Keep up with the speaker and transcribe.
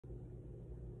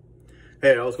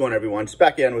Hey, how's it going, everyone? Just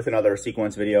back in with another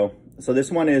sequence video. So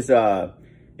this one is,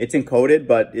 it's encoded,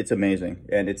 but it's amazing.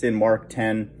 And it's in Mark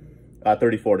 10,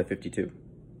 34 to 52.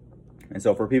 And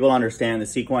so for people to understand the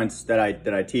sequence that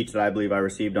I teach, that I believe I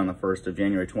received on the 1st of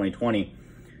January, 2020,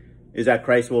 is that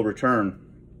Christ will return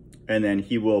and then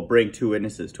he will bring 2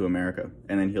 witnesses to America,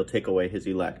 and then he'll take away his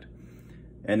elect.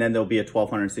 And then there'll be a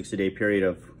 1260-day period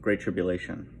of great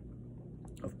tribulation,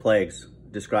 of plagues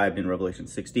described in Revelation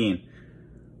 16.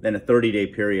 Then a 30-day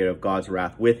period of God's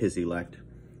wrath with his elect,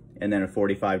 and then a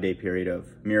 45-day period of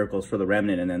miracles for the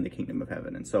remnant, and then the kingdom of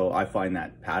heaven. And so I find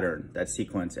that pattern, that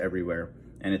sequence everywhere.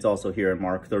 And it's also here in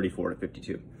Mark 34 to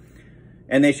 52.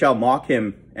 And they shall mock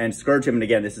him and scourge him. And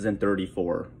again, this is in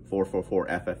 34, 444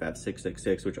 FFF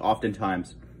 666, which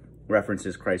oftentimes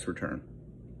references Christ's return.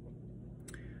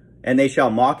 And they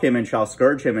shall mock him and shall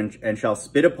scourge him and shall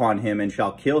spit upon him and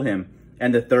shall kill him.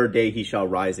 And the 3rd day he shall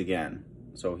rise again.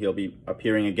 So he'll be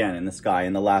appearing again in the sky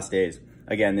in the last days.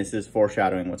 Again, this is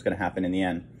foreshadowing what's going to happen in the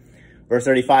end. Verse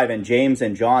 35, and James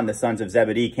and John, the sons of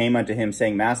Zebedee, came unto him,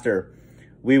 saying, Master,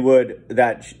 we would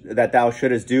that thou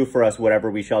shouldest do for us whatever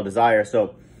we shall desire.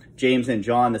 So James and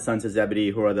John, the sons of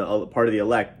Zebedee, who are the part of the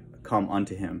elect, come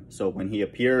unto him. So when he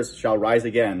appears, shall rise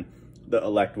again, the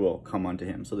elect will come unto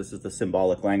him. So this is the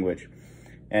symbolic language.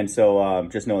 And so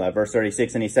just know that. Verse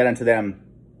 36, and he said unto them,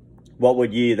 what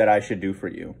would ye that I should do for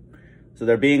you? So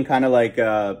they're being kind of like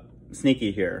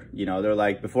sneaky here. You know, they're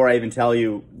like, before I even tell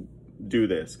you, do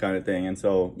this kind of thing. And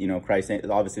so, you know, Christ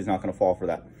obviously is not going to fall for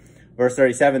that. Verse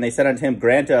 37, they said unto him,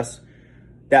 grant us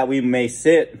that we may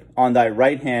sit on thy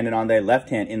right hand and on thy left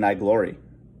hand in thy glory.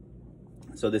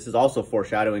 So this is also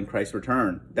foreshadowing Christ's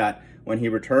return, that when he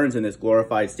returns in this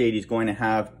glorified state, he's going to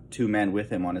have 2 men with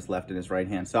him on his left and his right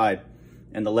hand side.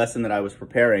 And the lesson that I was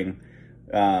preparing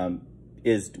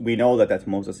is, we know that that's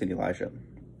Moses and Elijah.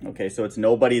 Okay, so it's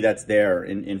nobody that's there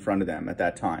in front of them at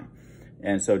that time.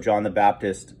 And so John the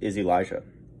Baptist is Elijah.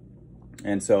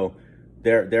 And so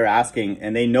they're asking,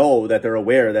 and they know that they're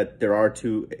aware that there are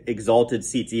 2 exalted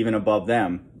seats even above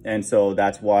them. And so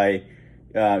that's why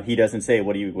he doesn't say,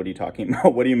 what are you talking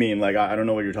about? What do you mean? Like, I don't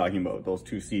know what you're talking about. Those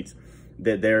 2 seats,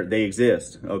 they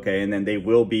exist. Okay, and then there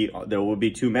will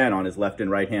be 2 men on his left and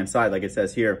right hand side, like it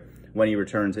says here, when he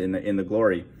returns in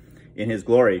his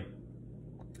glory.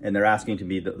 And they're asking to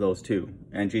be those 2.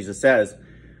 And Jesus says,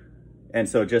 and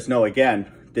so just know, again,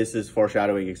 this is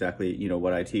foreshadowing exactly, you know,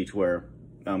 what I teach, where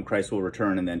Christ will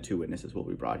return and then 2 witnesses will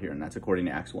be brought here. And that's according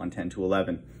to Acts 1, 10 to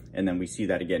 11. And then we see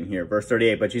that again here. Verse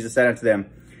 38, but Jesus said unto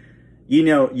them, ye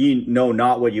know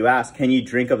not what you ask. Can ye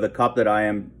drink of the cup that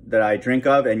I drink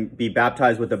of, and be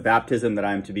baptized with the baptism that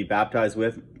I am to be baptized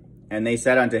with? And they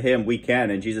said unto him, we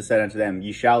can. And Jesus said unto them,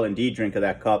 ye shall indeed drink of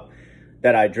that cup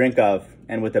that I drink of,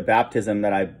 and with the baptism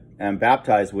that I am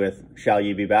baptized with shall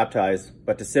ye be baptized.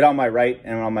 But to sit on my right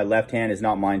and on my left hand is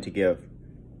not mine to give,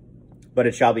 but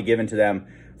it shall be given to them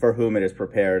for whom it is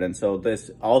prepared. And so this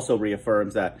also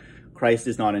reaffirms that Christ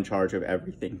is not in charge of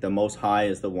everything. The Most High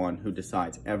is the one who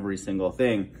decides every single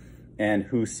thing, and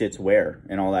who sits where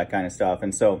and all that kind of stuff.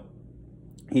 And so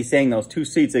he's saying those 2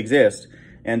 seats exist,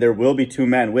 and there will be 2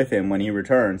 men with him when he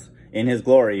returns in his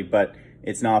glory, but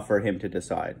it's not for him to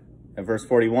decide. And verse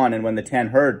 41, and when the 10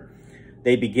 heard,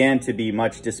 they began to be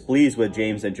much displeased with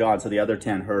James and John. So the other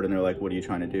 10 heard, and they're like, what are you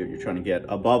trying to do? You're trying to get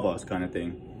above us, kind of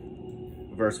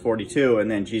thing. Verse 42,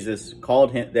 and then Jesus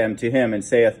called them to him and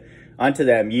saith unto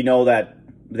them, ye know that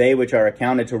they which are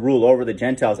accounted to rule over the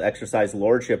Gentiles exercise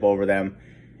lordship over them,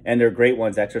 and their great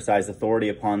ones exercise authority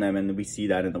upon them. And we see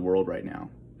that in the world right now.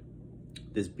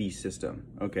 This beast system,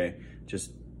 okay,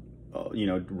 just, you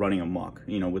know, running amok,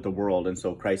 you know, with the world. And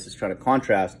so Christ is trying to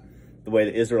contrast the way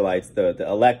the Israelites, the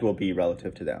elect, will be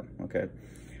relative to them, okay?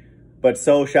 But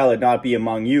so shall it not be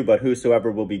among you, but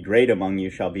whosoever will be great among you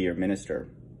shall be your minister.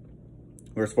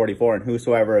 Verse 44, and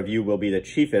whosoever of you will be the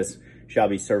chiefest shall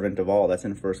be servant of all. That's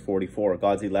in verse 44.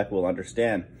 God's elect will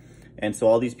understand. And so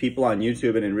all these people on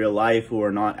YouTube and in real life who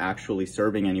are not actually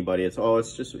serving anybody, it's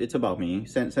about me.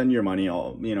 Send your money,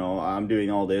 you know, I'm doing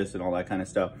all this and all that kind of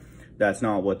stuff. That's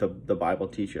not what the Bible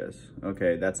teaches,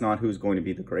 okay? That's not who's going to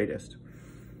be the greatest.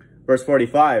 Verse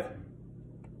 45,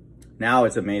 now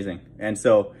it's amazing. And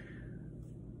so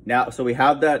we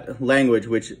have that language,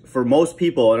 which for most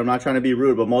people, and I'm not trying to be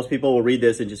rude, but most people will read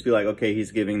this and just be like, okay,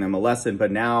 he's giving them a lesson.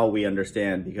 But now we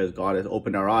understand, because God has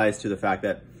opened our eyes to the fact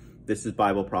that this is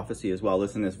Bible prophecy as well.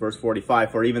 Listen to this, verse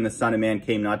 45, for even the Son of Man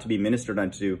came not to be ministered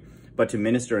unto, but to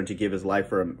minister and to give his life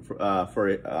for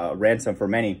a ransom for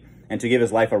many, and to give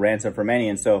his life a ransom for many.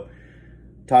 And so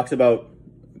talks about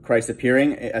Christ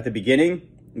appearing at the beginning,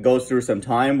 goes through some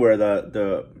time where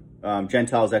the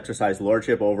Gentiles exercise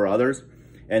lordship over others.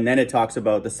 And then it talks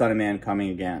about the Son of Man coming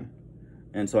again.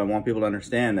 And so I want people to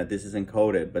understand that this is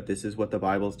encoded, but this is what the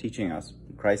Bible is teaching us.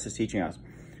 Christ is teaching us.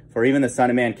 For even the Son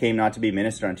of Man came not to be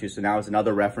ministered unto. So now it's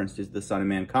another reference to the Son of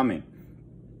Man coming.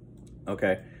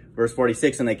 Okay. Verse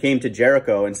 46, and they came to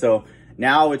Jericho. And so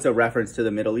now it's a reference to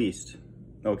the Middle East.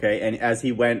 Okay. And as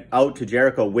he went out to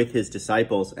Jericho with his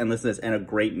disciples, and listen to this, and a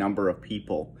great number of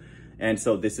people. And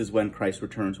so this is when Christ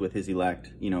returns with his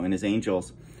elect, and his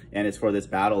angels. And it's for this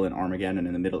battle in Armageddon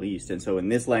in the Middle East. And so in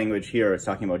this language here, it's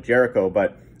talking about Jericho,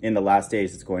 but in the last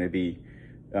days, it's going to be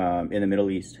in the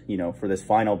Middle East, for this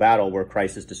final battle where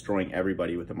Christ is destroying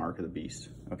everybody with the mark of the beast.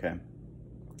 Okay.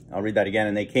 I'll read that again.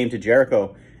 And they came to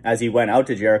Jericho as he went out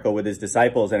to Jericho with his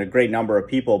disciples and a great number of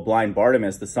people. Blind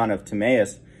Bartimaeus, the son of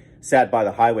Timaeus, sat by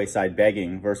the highway side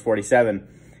begging. Verse 47.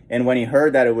 And when he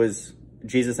heard that it was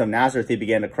Jesus of Nazareth, he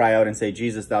began to cry out and say,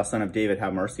 Jesus, thou son of David,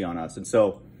 have mercy on us. And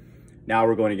so now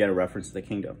we're going to get a reference to the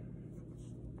kingdom.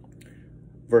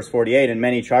 Verse 48, and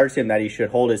many charged him that he should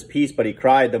hold his peace, but he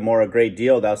cried the more a great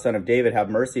deal, thou son of David, have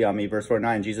mercy on me. Verse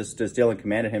 49, Jesus stood still and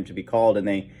commanded him to be called, and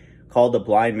they called the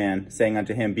blind man, saying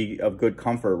unto him, be of good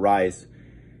comfort, rise.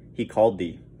 He calleth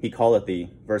thee.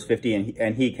 Verse 50,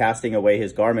 and he casting away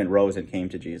his garment rose and came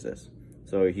to Jesus.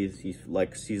 So he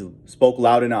spoke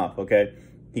loud enough, okay?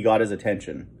 He got his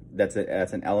attention. That's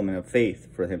an element of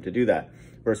faith for him to do that.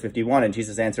 Verse 51, and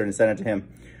Jesus answered and said unto him,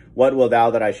 what wilt thou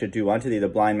that I should do unto thee? The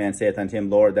blind man saith unto him,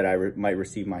 Lord, that I might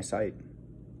receive my sight.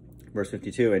 Verse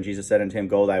 52, and Jesus said unto him,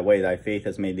 go thy way, thy faith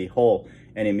has made thee whole.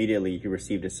 And immediately he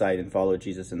received his sight and followed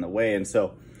Jesus in the way. And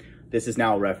so this is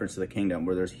now a reference to the kingdom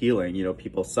where there's healing.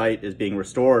 People's sight is being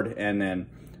restored, and then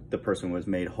the person was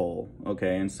made whole.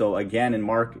 Okay, and so again in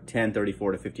Mark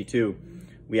 10:34-52,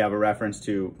 we have a reference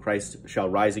to Christ shall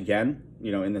rise again,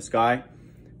 in the sky,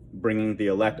 bringing the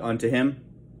elect unto him.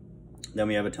 Then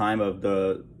we have a time of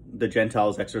the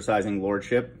Gentiles exercising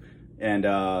lordship and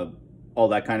all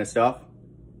that kind of stuff.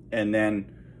 And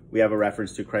then we have a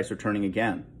reference to Christ returning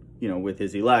again, with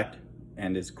his elect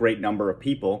and his great number of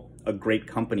people. A great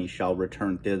company shall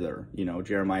return thither.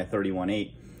 Jeremiah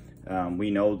 31:8.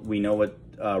 We know what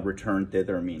return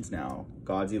thither means now.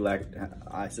 God's elect,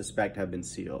 I suspect, have been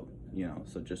sealed.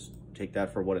 So just take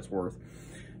that for what it's worth.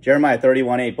 Jeremiah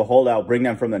 31:8, behold, I'll bring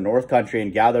them from the north country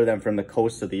and gather them from the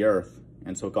coasts of the earth.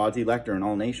 And so God's elect are in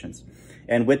all nations.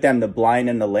 And with them the blind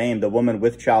and the lame, the woman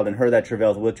with child, and her that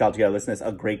travails with child together. Listen to this,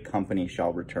 a great company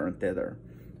shall return thither.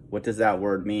 What does that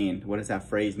word mean? What does that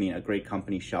phrase mean? A great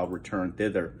company shall return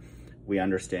thither. We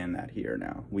understand that here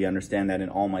now. We understand that in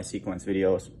all my sequence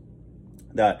videos,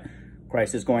 that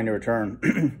Christ is going to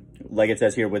return, like it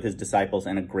says here, with his disciples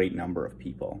and a great number of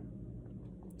people.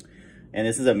 And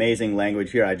this is amazing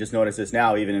language here. I just noticed this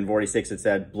now. Even in 46, it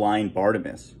said blind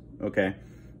Bartimaeus, okay?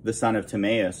 The son of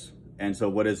Timaeus. And so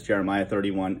what does Jeremiah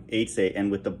 31:8 say?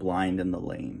 And with the blind and the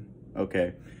lame,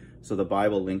 okay? So the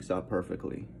Bible links up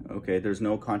perfectly, okay? There's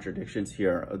no contradictions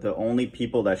here. The only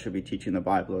people that should be teaching the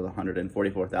Bible are the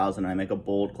 144,000. I make a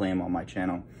bold claim on my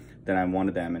channel that I'm one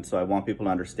of them. And so I want people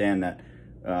to understand that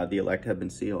the elect have been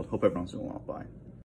sealed. Hope everyone's doing well. Bye.